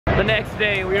The next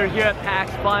day, we are here at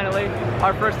PAX finally.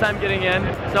 Our first time getting in.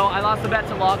 So I lost the bet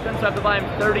to Lachlan, so I have to buy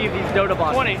him 30 of these Dota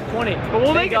boxes. 20. But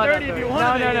we'll make it 30 if you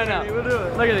want. No. We'll do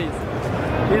it. Look at these.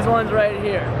 These ones right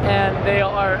here. And they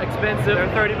are expensive.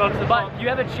 They're 30 bucks a pop. But you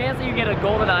have a chance that you get a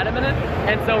golden item in it.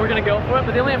 And so we're gonna go for it.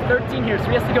 But they only have 13 here, so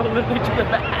we have to go literally to the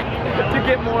back to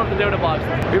get more of the Dota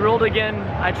boxes. We rolled again.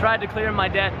 I tried to clear my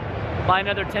debt, buy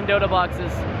another 10 Dota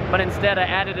boxes, but instead I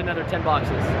added another 10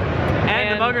 boxes.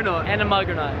 And a Muggernaut. And a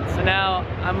Muggernaut. So now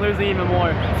I'm losing even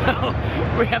more. So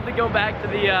we have to go back to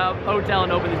the hotel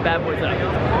and open these bad boys up.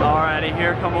 Alrighty,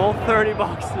 here come all 30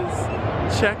 boxes.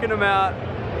 Checking them out.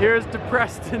 Here's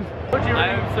Depreston. I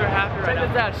am so happy right now.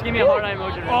 Check this out. Just give me a heart eye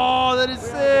emoji. Oh, that is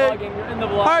sick. You're in the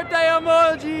vlog. Heart eye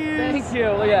emojis. Thank you.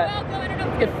 Look at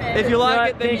it. If you like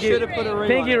it, then you should have put a ring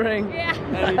Pinky on it. ring. Yeah.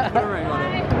 And you put a ring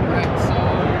on it. Alright, so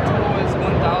your total is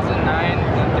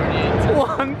 1,938.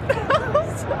 1,000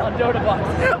 on Dota box.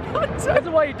 This is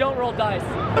why you don't roll dice.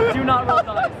 Do not roll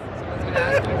dice. Someone's gonna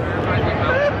ask you for the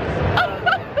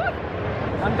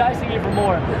amount. I'm dicing you for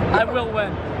more. I will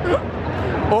win.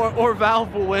 Or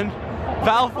Valve will win.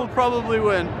 Valve will probably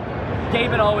win.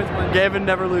 Gavin always wins. Gavin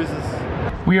never loses.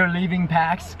 We are leaving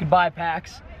PAX. Goodbye,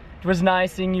 PAX. It was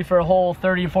nice seeing you for a whole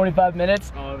 30 or 45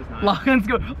 minutes. Oh, it was nice. Lachlan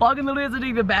literally has to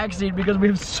take the back seat because we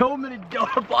have so many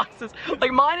Dota boxes.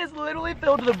 Like mine is literally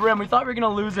filled to the brim. We thought we were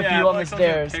gonna lose a few on the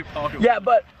stairs. Yeah,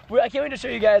 but I can't wait to show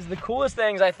you guys the coolest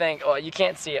things I think. Oh, you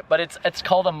can't see it, but it's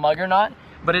called a Muggernaut,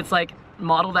 but it's like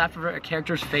modeled after a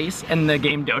character's face in the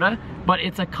game Dota, but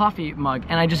it's a coffee mug,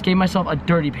 and I just gave myself a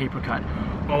dirty paper cut.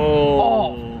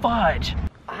 Oh fudge.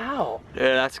 Ow.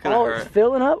 Yeah, that's gonna hurt. It's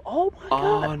filling up. Oh my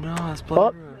god. Oh no, that's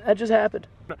blood. That just happened.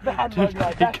 Bad Dude,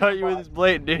 he cut you with his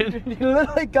blade, dude. He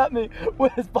literally cut me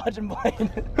with his punching blade.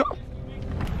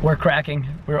 We're cracking.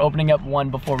 We're opening up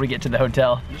one before we get to the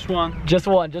hotel. Just one. Just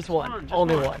one.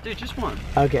 Only one. Dude, just one.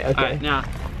 Okay. Alright, now,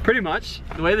 pretty much,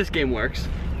 the way this game works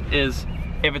is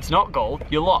if it's not gold,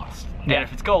 you're lost. Yeah. And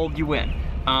if it's gold, you win.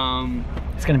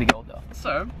 It's gonna be gold though.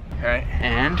 So, alright,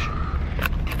 and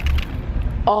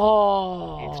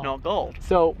oh, it's not gold.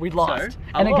 So we lost. So,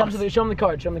 and it comes to the, show them the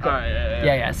card, Alright,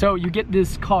 yeah. So you get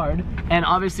this card, and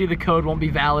obviously the code won't be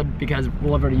valid because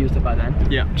we'll have already used it by then.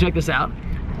 Yeah. Check this out.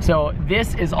 So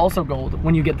this is also gold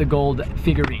when you get the gold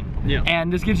figurine. Yeah.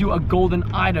 And this gives you a golden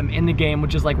item in the game,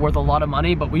 which is like worth a lot of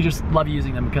money, but we just love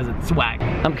using them because it's swag.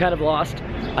 I'm kind of lost.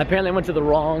 I apparently went to the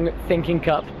wrong Thinking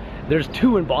Cup. There's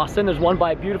two in Boston. There's one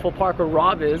by a beautiful park where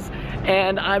Rob is,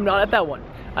 and I'm not at that one.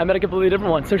 I'm at a completely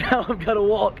different one. So now I've got to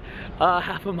walk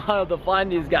half a mile to find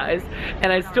these guys,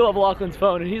 and I still have Lachlan's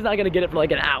phone, and he's not gonna get it for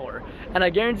like an hour. And I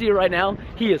guarantee you right now,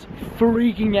 he is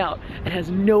freaking out and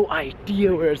has no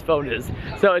idea where his phone is.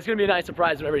 So it's gonna be a nice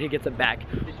surprise whenever he gets it back.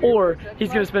 Or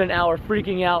he's gonna spend an hour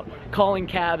freaking out, calling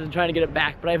cabs and trying to get it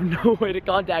back, but I have no way to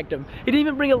contact him. He didn't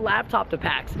even bring a laptop to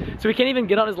PAX, so he can't even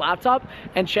get on his laptop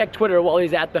and check Twitter while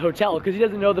he's at the hotel because he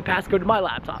doesn't know the passcode to my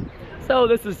laptop. So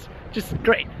this is just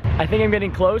great. I think I'm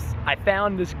getting close. I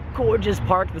found this gorgeous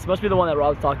park. This must be the one that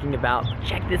Rob's talking about.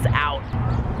 Check this out.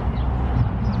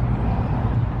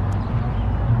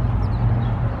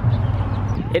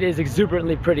 It is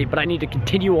exuberantly pretty, but I need to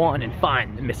continue on and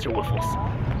find Mr. Wiffles.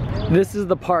 This is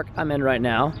the park I'm in right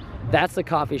now. That's the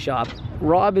coffee shop.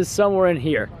 Rob is somewhere in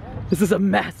here. This is a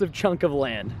massive chunk of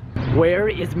land. Where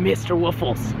is Mr.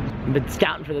 Wiffles? I've been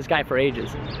scouting for this guy for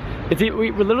ages.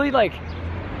 We're literally like,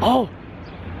 oh,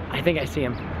 I think I see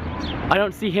him. I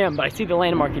don't see him, but I see the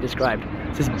landmark he described.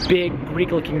 It's this big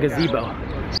Greek-looking gazebo.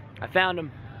 I found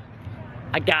him.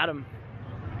 I got him.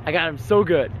 I got him so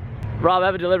good. Rob, I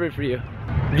have a delivery for you.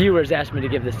 Viewers asked me to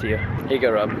give this to you. Here you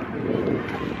go, Rob.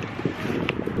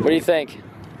 What do you think?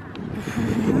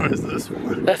 What is this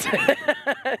one? That's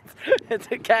it's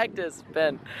a cactus,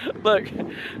 Ben. Look,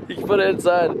 you can put it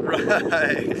inside.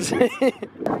 Right.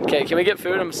 Okay, can we get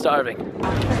food? I'm starving.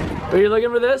 Are you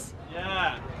looking for this?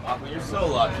 Yeah. You're so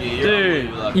lucky. You're Dude,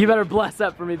 really lucky. you better bless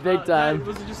that for me big time.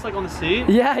 Was it just like on the seat?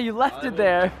 Yeah, you left it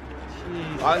there.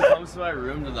 I comes to my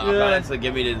room to knock on it to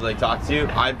get me to like talk to you.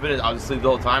 I was asleep the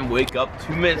whole time. Wake up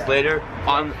 2 minutes later,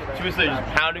 just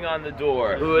pounding on the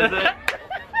door. Who is it?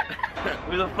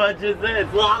 Who the fudge is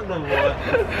this? Lock the boy.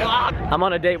 I'm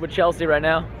on a date with Chelsea right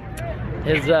now.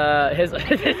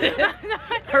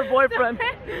 Her boyfriend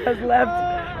has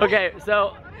left. Okay,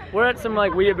 so we're at some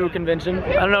like weeaboo convention.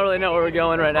 I don't really know where we're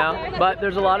going right now, but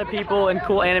there's a lot of people in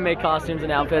cool anime costumes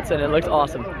and outfits, and it looks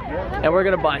awesome. And we're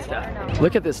gonna buy stuff.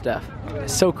 Look at this stuff.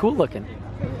 It's so cool looking.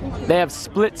 They have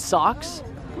split socks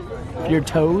for your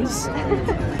toes.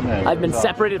 I've been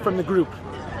separated from the group.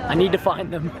 I need to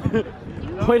find them.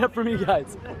 Wait up for me,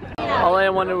 guys. All I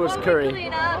wanted was curry,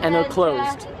 and they're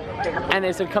closed. and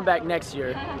they said come back next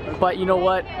year. But you know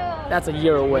what? That's a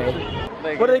year away.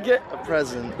 What did they get? A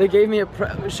present. They gave me a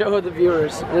show the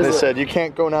viewers. They said you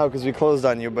can't go now because we closed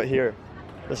on you, but here,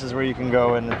 this is where you can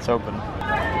go and it's open.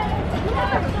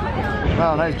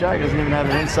 Wow, nice jacket. Doesn't even have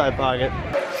an inside pocket.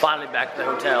 Finally back to the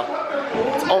hotel.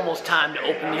 It's almost time to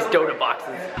open these Dota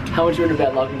boxes. How much you win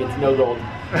bet Lachlan gets no gold?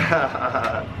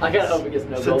 I gotta hope it gets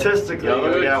no gold. Statistically,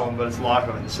 you're gonna get one, but it's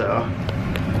Lachlan, so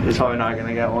he's probably not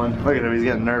gonna get one. Look at him, he's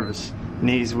getting nervous.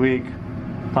 Knees weak.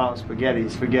 Oh, spaghetti.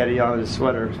 Spaghetti on his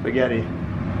sweater. Spaghetti.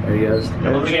 There he goes.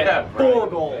 Look at that. 4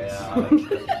 goals.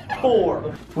 Yeah.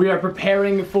 4. We are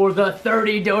preparing for the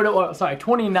 30 Dota, or sorry,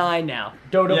 29 now.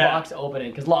 Dota box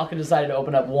opening, because Lachlan decided to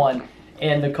open up 1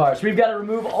 in the car. So we've got to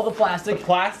remove all the plastic.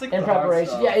 In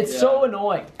preparation. Yeah, it's so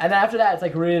annoying. And after that, it's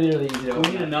like really, really easy to open.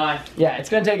 We need a knife. Yeah, it's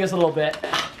gonna take us a little bit.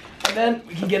 And then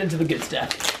we can get into the good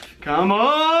stuff. Come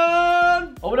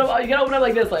on! Open up, you gotta open it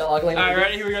like this, like Lachlan. Alright,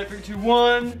 ready? Here we go. 3, 2,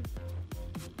 1.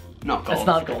 Not gold. That's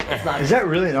not gold. That's not gold. Is that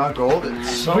really not gold? It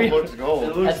so looks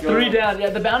gold. That's 3 down. Yeah,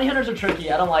 the bounty hunters are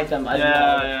tricky. I don't like them.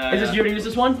 Is this you to use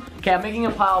this one? Okay, I'm making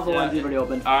a pile of the ones you've already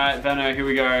opened. Alright, Benno, here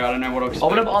we go. I don't know what else.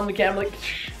 Open up on the camera. Like,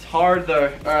 it's hard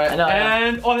though. Alright,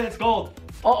 and oh, it's gold.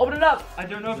 Oh, open it up. I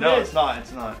don't know if it is. No, it's not.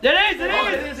 It's not. It is. It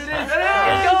is. It's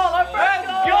gold. Our first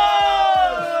gold.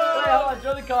 Wait, hold on.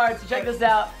 Show the cards. Check this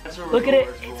out. Look at it.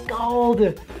 It's gold.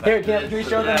 Here, can we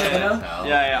show them?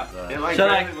 Yeah. It like So,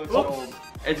 barely like, looks whoops. gold.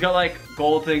 It's got like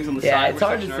gold things on the side. Yeah, it's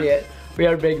hard to see it. We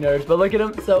are big nerds, but look at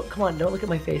them. So, come on, don't look at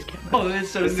my face camera. Oh,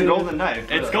 it's so It's the golden knife.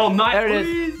 It's gold knife. There it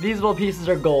is. These little pieces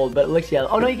are gold, but it looks yellow.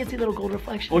 Oh no, you can see little gold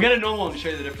reflection. We'll get a normal one to show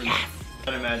you the difference.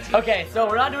 Okay, so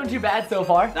we're not doing too bad so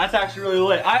far. That's actually really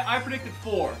lit. I predicted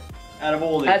 4 out of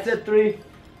all these. I said 3.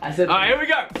 I said 3. Alright, here we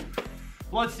go.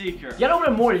 Bloodseeker. You gotta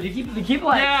open it more. Did you keep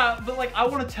like? Yeah, but like I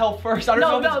want to tell first. I don't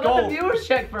know if it's let gold. the viewers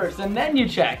check first, and then you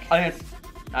check. I think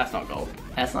that's not gold.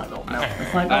 That's not gold. No,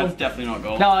 that's not That's gold. definitely not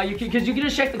gold. No, because you can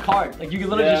just check the card. Like you can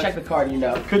literally just check the card, and you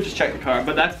know. Could just check the card,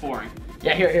 but that's boring.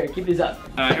 Yeah, here, keep these up.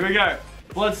 Alright, here we go.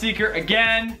 Bloodseeker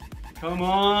again. Come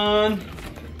on.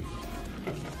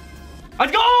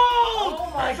 That's gold!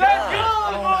 Oh my god! That's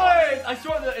gold, boys! I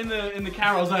saw it in the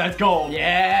camera. I was like, that's gold.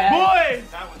 Yeah. Boys!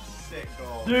 That was sick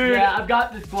gold. Dude. Yeah, I've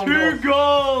got this one. 2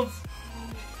 golds.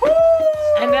 Woo!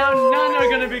 And now none are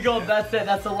gonna be gold. That's it.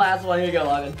 That's the last one. Here you go,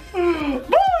 Logan.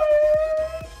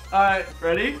 Alright,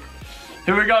 ready?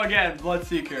 Here we go again.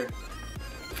 Bloodseeker.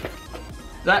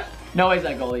 That. No way, is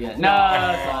that gold yet? No,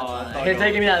 it's not. Here,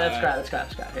 take me that. That's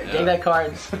scrap. Here, take that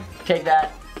card. Take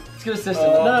that. Let's get a system.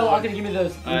 No, Logan, give me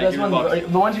those. Those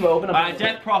ones. The ones you open. Alright,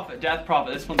 Death Prophet.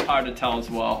 This one's hard to tell as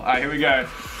well. Alright, here we go.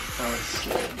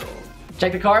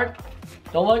 Check the card.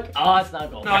 Don't look. Oh, it's not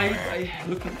gold. No, I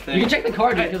look at the thing. You can check the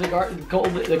card because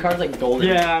the card's like golden.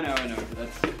 Yeah, I know.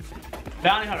 That's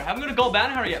Bounty Hunter. Haven't got a gold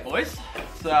Bounty Hunter yet, boys.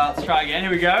 So let's try again.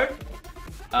 Here we go.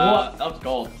 That was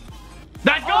gold.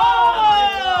 That's gold!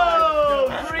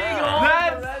 Oh, 3 gold.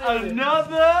 That's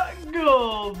another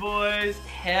gold, boys.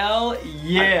 Hell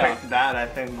yeah. I picked that, I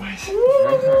think, boys.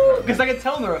 Because I can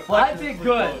tell in the reflection.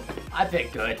 I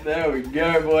picked good. There we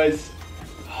go, boys.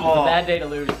 It's a bad day to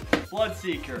lose.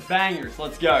 Bloodseeker, bangers,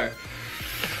 let's go.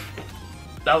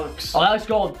 That looks. Oh, that looks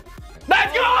gold.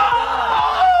 That's gold!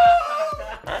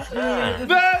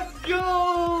 That's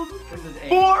gold!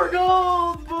 4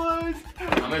 gold, boys!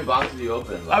 How many boxes do you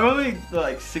open? I'm only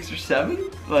like 6 or 7.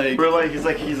 Like We're like, he's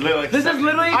literally like. This is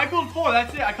literally. I pulled 4.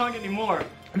 That's it. I can't get any more.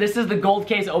 This is the gold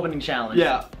case opening challenge.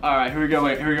 Yeah. All right. Here we go.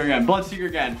 Wait. Here we go again. Bloodseeker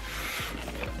again.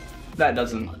 That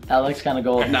doesn't. That looks kind of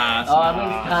gold. Nah. It's I'm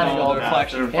gonna be kind of gold.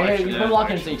 Reflection. Hey, you put a lock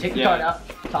in, so you take the card out,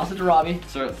 toss it to Robbie.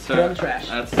 Sir. Put it in the trash.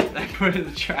 Put it in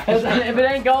the trash. If it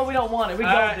ain't gold, we don't want it. We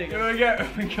gold Alright, dig it. here we go.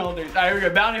 We gold dig it. Alright, here we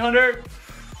go. Bounty Hunter.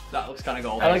 That looks kind of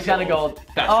gold. That looks kind of gold.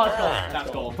 That's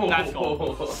gold. That's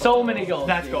gold. So many gold.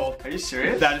 That's gold. Are you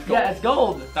serious? That is gold. Yeah, it's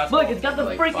gold. That's Look, gold. it's got the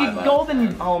Like freaking 5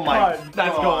 golden Oh my card.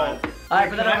 That's God. gold. Alright,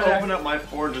 put Can that over I there. open up my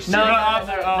 4 just No, so no, up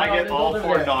there. I no, get there's all gold 4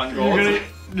 over there. non-golds? You're gonna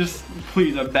just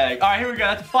please a bag. Alright, here we go.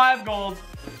 That's 5 golds.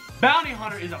 Bounty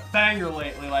Hunter is a banger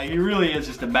lately. Like, he really is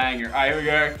just a banger. Alright, here we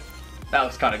go. That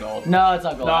looks kind of gold. No, it's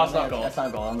not gold. No, it's not gold. That's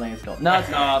not gold. I'm saying it's gold. No, it's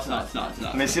not. No, it's not. It's not. It's Let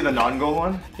not. me see the non-gold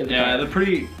one. Give the Yeah, card. they're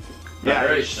pretty. Yeah,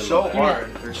 very they're so similar.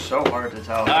 hard. They're so hard to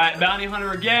tell. Alright, Bounty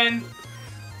Hunter again.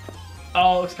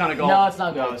 Oh, it looks kind of gold. No, it's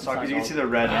not gold. No, It's sorry, not because you can gold. see the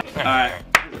red. Alright.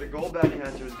 The gold bounty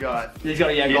hunter's got. He's got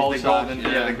a He's gold. the golden.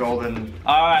 slash, Yeah, the golden.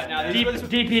 Alright, now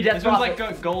DP Death this one's Prophet.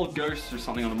 like a gold ghost or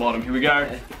something on the bottom. Here we go.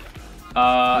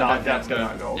 Not That's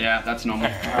gold. Yeah, that's normal.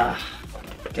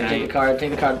 Okay, take the card.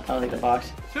 Take the card. I'll take the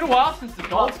box. It's been a while since the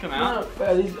golds come out.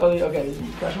 Are these? Oh, okay. These are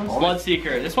fresh ones.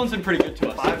 Bloodseeker. This one's been pretty good to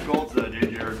us. 5 golds though,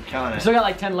 dude. You're counting it. Still got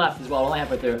like 10 left as well. Only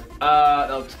halfway through.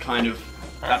 That's kind of.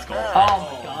 That's gold.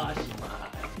 Oh my gosh.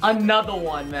 Another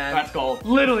one, man. That's gold.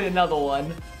 Literally another one.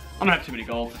 I'm gonna have too many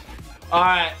golds. All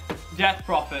right, Death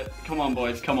Prophet. Come on,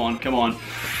 boys. Come on, come on.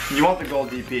 You want the gold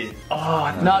DP?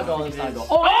 Oh, not gold. It's not gold.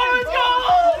 Oh, it's gold!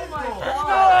 Oh my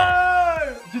god.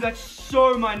 No! Dude, that's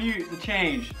so minute. The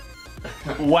change.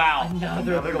 Wow.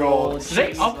 Another gold. gold.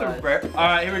 They up the rare. All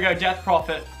right, here we go. Death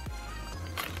Prophet.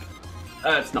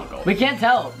 It's not gold. We can't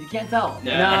tell. You can't tell.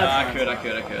 Yeah, No, I could.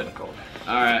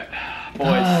 All right,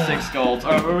 boys, 6 golds.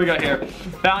 All right, what do we got here?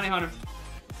 Bounty Hunter.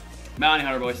 Bounty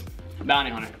Hunter, boys. Bounty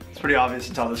Hunter. It's pretty obvious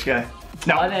to tell this guy.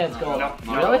 No. I think it's gold.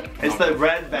 No. Really? It's the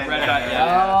red bandana. Red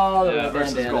bandana. Oh, the Yeah, red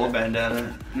versus bandana. gold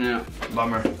bandana. Yeah.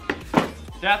 Bummer.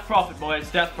 Death Prophet, boys.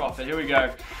 Death Prophet. Here we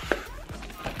go.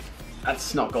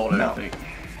 That's not gold, I don't think.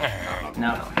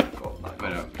 No. Wait,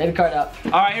 no. Take the card out.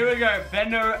 All right, here we go.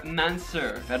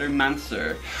 Venomancer.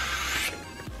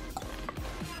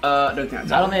 I don't think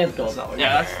that's I don't gold. think it's gold. not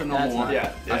Yeah, that's the normal That's one. not-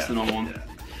 Yeah, That's yeah. the normal one.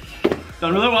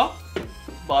 Done really well,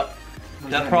 but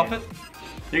Death Prophet.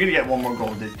 You're gonna get one more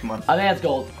gold, dude. Come on. I think that's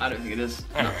gold. I don't think it is.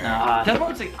 Nah. Death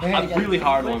Prophet's like You're gonna a get- really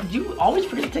hard Wait, one. Do you always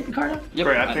forget to take the card out? Yep,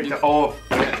 Great, I picked do. up. Oh,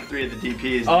 I got 3 of the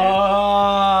DPs.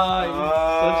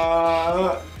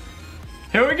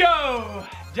 Here we go.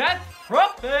 Death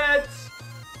Prophets.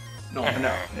 No,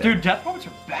 No. dude, Death Prophets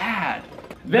are bad.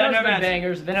 Venom's Venomancer. are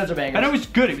bangers. Venom's are bangers. Venom was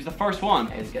good. He was the first one.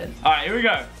 He's good. All right, here we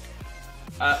go.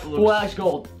 Well, that's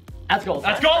gold. That's gold.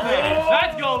 That's gold, baby.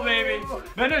 That's gold, baby.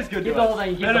 Venom's good Keep to the whole us. thing,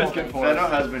 keep the Venom's whole good thing. for us.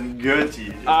 Venom has been good to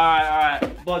you. All right.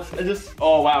 Let's just.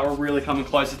 Oh wow, we're really coming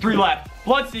close. 3 left.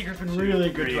 Bloodseeker's been really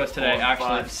good to us today, 4, actually.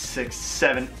 5, 6,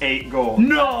 7, 8 gold.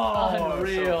 No.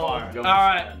 Unreal. All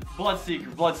right,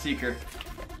 Bloodseeker.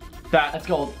 That's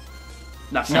gold.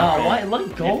 That's No, not gold. why? It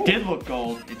looked gold. It did look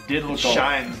gold. It did look It gold.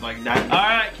 shines like that. All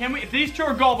right, can we? If these 2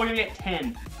 are gold, we're gonna get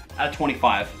 10 out of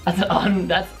 25.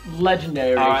 That's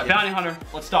legendary. All right, ratio. Bounty Hunter.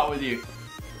 Let's start with you.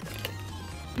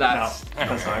 No, That's.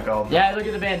 that's not gold. Yeah, look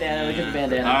at the bandana. Look at the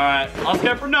bandana. All right, let's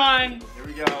go for 9. Here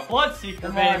we go. Bloodseeker,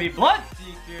 Come baby.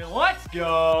 Bloodseeker. Let's go.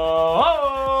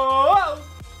 Oh,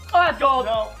 that's gold.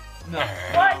 no. No.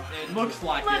 What? It looks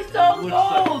like Looks it. so It looks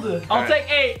like- gold. I'll take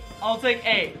 8. I'll take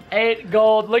 8. 8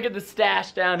 gold. Look at the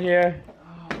stash down here.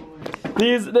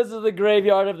 This is the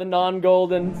graveyard of the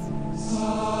non-goldens.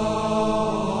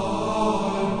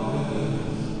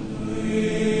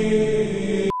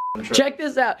 Check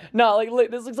this out. No, like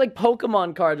look, this looks like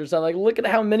Pokemon cards or something. Like look at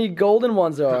how many golden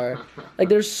ones there are. Like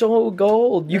they're so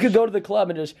gold. You could go to the club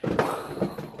and just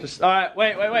Just. All right.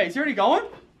 Wait. Is he already going?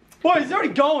 Boy, he's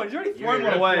already going. He's already throwing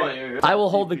one away. I will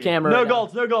hold the camera. No right now.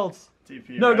 golds. No golds.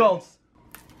 TP, No right? golds.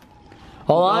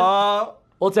 Hold on.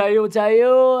 We'll tell you,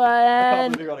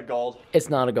 and Probably got a gold. it's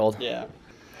not a gold. Yeah.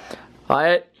 All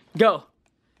right, go.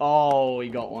 Oh, he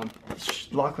got one.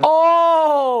 Lachlan.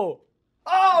 Oh!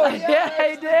 Oh, Yeah,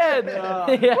 he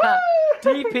did. Yeah.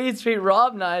 DP Street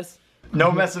Rob, nice.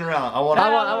 No messing around. I want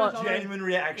I want- genuine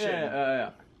reaction. Yeah.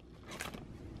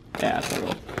 Yeah, that's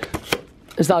cool.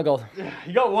 It's not gold.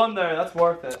 You got one there. That's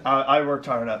worth it. I worked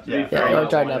hard enough. Yeah, Yeah, you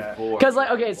worked hard Yeah. enough. Because like,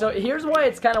 okay, so here's why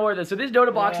it's kind of worth it. So these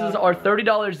Dota boxes are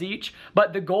 $30 each,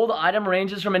 but the gold item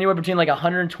ranges from anywhere between like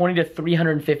 $120 to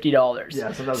 $350.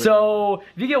 Yeah, so that's so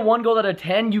if you get 1 gold out of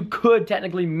 10, you could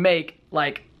technically make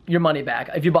like your money back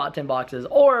if you bought 10 boxes,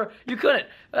 or you couldn't.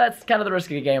 That's kind of the risk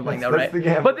of gambling, though, right? That's the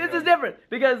gamble, But this is different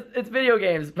because it's video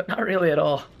games, but not really at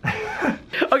all.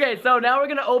 Okay, so now we're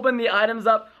gonna open the items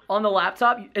up on the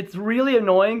laptop. It's really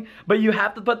annoying, but you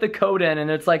have to put the code in, and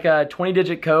it's like a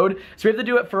 20-digit code. So we have to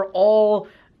do it for all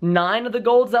 9 of the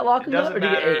golds that Lachlan got, or do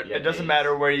you get 8? It doesn't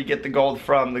matter where you get the gold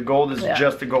from. The gold is Yeah.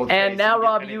 just the gold. And face. now, You get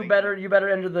Rob, anything. you better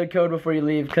enter the code before you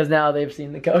leave, because now they've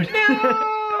seen the code.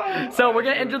 So we're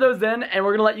gonna enter those in, and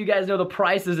we're gonna let you guys know the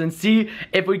prices and see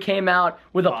if we came out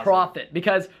with a profit.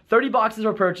 Because 30 boxes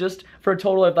were purchased for a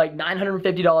total of like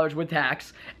 $950 with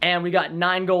tax, and we got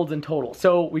 9 golds in total.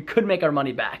 So we could make our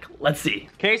money back. Let's see.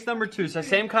 Case number 2. So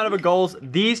same kind of a goals.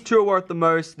 These 2 are worth the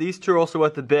most. These 2 are also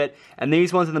worth a bit. And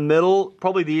these ones in the middle,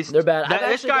 probably these. They're bad. This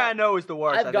I've actually guy got- I know is the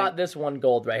worst. I've got this 1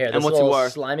 gold right here. This what's it little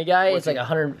worth? slimy guy. It's like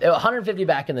 150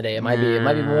 back in the day. It might be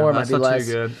more, it might be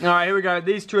less. All right, here we go.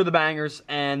 These 2 are the bangers,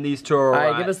 and these 2 are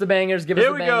All right, give us the bangers. Give us Here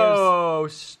the we bangers. go.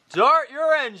 Start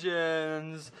your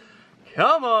engines.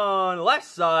 Come on. Left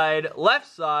side.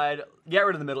 Get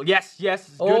rid of the middle. Yes.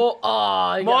 It's good. Oh,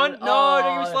 Come on. No,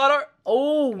 don't give me slaughter.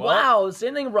 Oh, wow.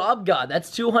 Same thing Rob got.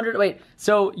 That's 200. Wait,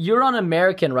 so you're on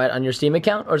American, right, on your Steam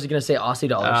account? Or is it going to say Aussie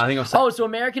dollars? I think it was- Oh, so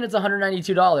American, it's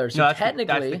 $192. So No, that's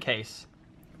technically. the case.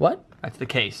 What? That's the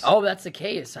case. Oh, that's the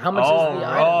case. How much is the item?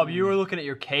 Rob, you were looking at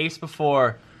your case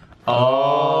before.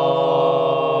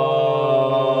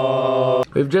 Oh.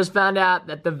 We've just found out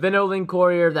that the Vinolink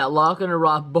Courier that Lachlan and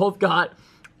Rob both got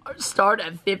start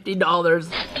at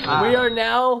 $50. We are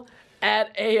now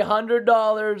at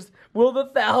 $100. Will the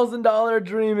 $1,000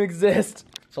 dream exist?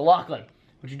 So Lachlan,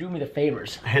 would you do me the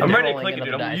favors? I'm ready to click it,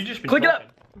 dude. You just click it up.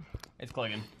 It's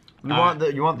clicking. You want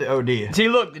the OD. See,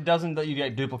 look, it doesn't. You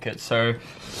get duplicates, so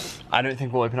I don't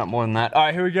think we'll open up more than that. All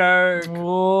right, here we go.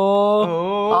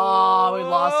 Oh, we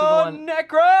lost a good one.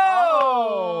 Necro.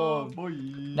 Oh. Boy.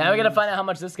 Now we gotta find out how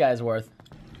much this guy's worth.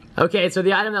 Okay, so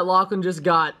the item that Lachlan just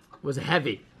got was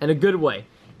heavy in a good way.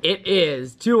 It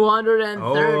is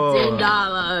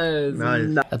 $213.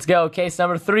 Nice. Let's go. Case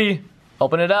number 3.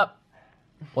 Open it up.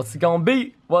 What's it gonna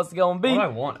be? What's it gonna be? What do I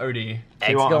want, OD?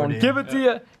 X gonna give it to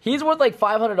you. He's worth like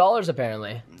 $500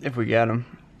 apparently. If we get him.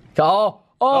 Oh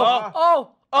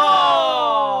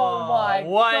my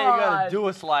Why God. you gotta do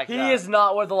us like that? He is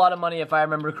not worth a lot of money if I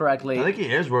remember correctly. I think he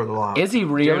is worth a lot. Is he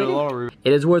really?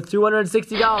 It is worth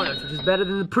 $260, which is better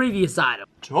than the previous item.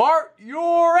 Start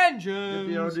your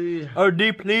engines.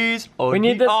 OD, please. We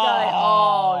need this guy.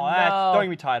 Oh, no. Don't get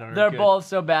me tied on it. They're Good. both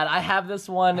so bad. I have this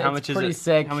one. How It's much is pretty it?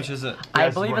 sick. How much is it?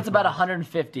 I believe it's about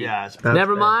 $150. Yeah, it's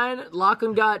Never mind.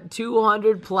 Lachlan got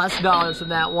 $200+ from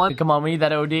that one. Come on, we need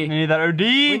that OD. You need that OD?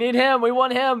 We need him. We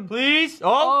want him. Please.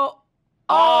 Oh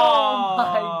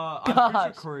my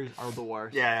gosh. Couriers are the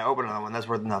worst. Yeah, open another one. That's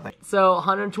worth nothing. So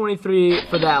 123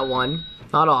 for that one.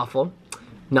 Not awful.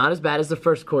 Not as bad as the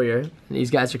first courier. These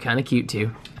guys are kind of cute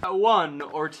too. 1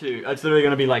 or 2. It's literally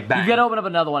gonna be like bang. You gotta open up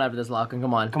another one after this, Lachlan.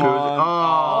 Come on. Come on.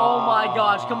 Oh my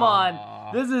gosh, come on.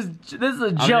 This is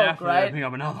a joke, right? Opening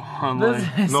up another one. This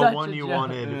is No such one a you joke.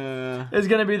 wanted. It's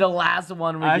gonna be the last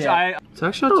one we get. It's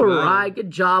actually not too bad. Alright, good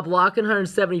job, Lachlan.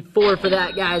 174 for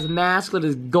that guy's mask with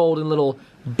his golden little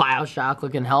Bioshock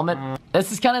looking helmet.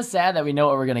 This is kind of sad that we know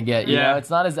what we're gonna get. You know, it's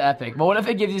not as epic. But what if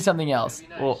it gives you something else?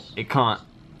 Well, it can't.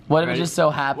 What if it just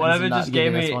so happens What if to it not just give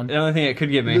gave you me this one? the only thing it could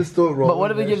give me? But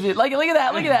what if it gives you like look at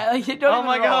that, look at that. Like, you don't Oh even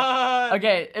my roll. God.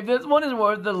 Okay, if this one is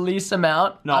worth the least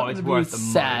amount, No, I'm it's gonna worth be the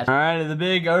sad. money. Alright, the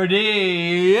big OD.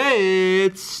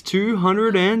 It's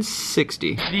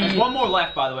 260. There's one more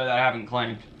left, by the way, that I haven't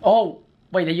claimed. Oh,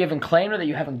 wait, that you haven't claimed or that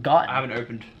you haven't gotten? I haven't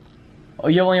opened. Oh,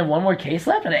 you only have one more case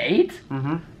left at 8?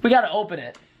 Mm-hmm. We gotta open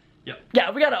it. Yep.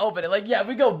 Yeah, we gotta open it. Like, yeah,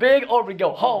 we go big or we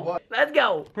go home. Let's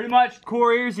go. Pretty much,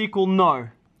 couriers equal no.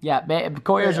 Yeah,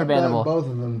 couriers are bannable. Both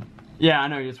of them. Yeah, I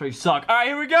know, that's why you suck. Alright,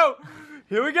 here we go.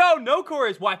 Here we go. No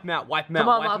couriers. Wipe them out. Wipe them out. Come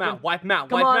on, Wipe them Malcolm. out. Wipe them out.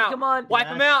 Come Wipe on, them out. come on. Wipe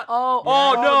them out. Oh,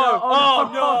 Oh, no, no. no,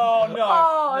 Oh, no. no.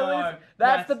 Oh, No. at least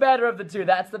that's the better of the two.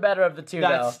 That's the better of the two,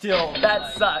 That's though. still.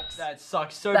 That sucks. That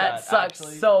sucks so bad. That sucks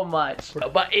actually. so much.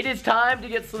 But it is time to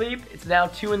get sleep. It's now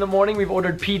 2 in the morning. We've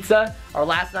ordered pizza. Our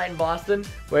last night in Boston,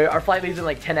 where our flight leaves in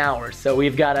like 10 hours. So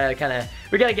we've got to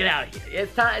we got to get out of here.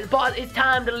 It's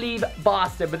time to leave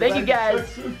Boston. But thank you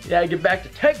guys. Yeah, get back to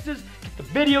Texas. Get the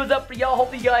videos up for y'all.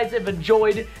 Hope you guys have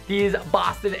enjoyed these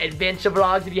Boston adventure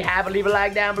vlogs. If you haven't, leave a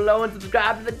like down below and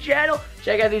subscribe to the channel.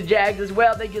 Check out these Jags as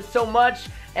well. Thank you so much.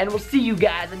 And we'll see you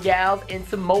guys and gals in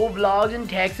some more vlogs in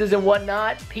Texas and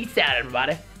whatnot. Peace out,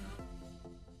 everybody.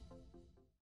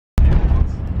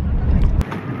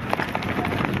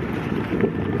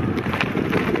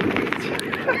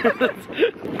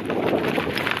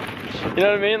 You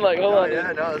know what I mean? Like, hold on.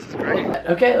 Yeah, no, this is great.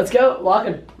 Okay, let's go.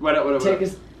 Lachlan, Wait up. take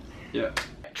us. Yeah.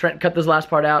 Trent, cut this last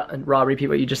part out, and Rob, repeat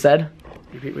what you just said.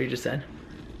 Repeat what you just said.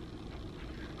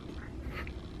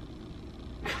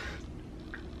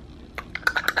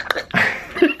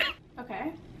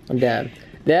 Okay. I'm dead.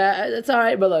 Yeah, that's all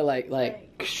right, but like,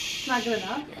 Not good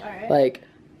enough. All right. like,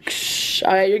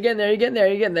 all right, you're getting there. You're getting there.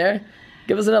 You're getting there.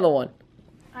 Give us another one.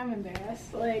 I'm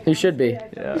embarrassed. Like You should be.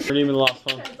 honestly, I Yeah. We're even the last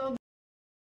one. don't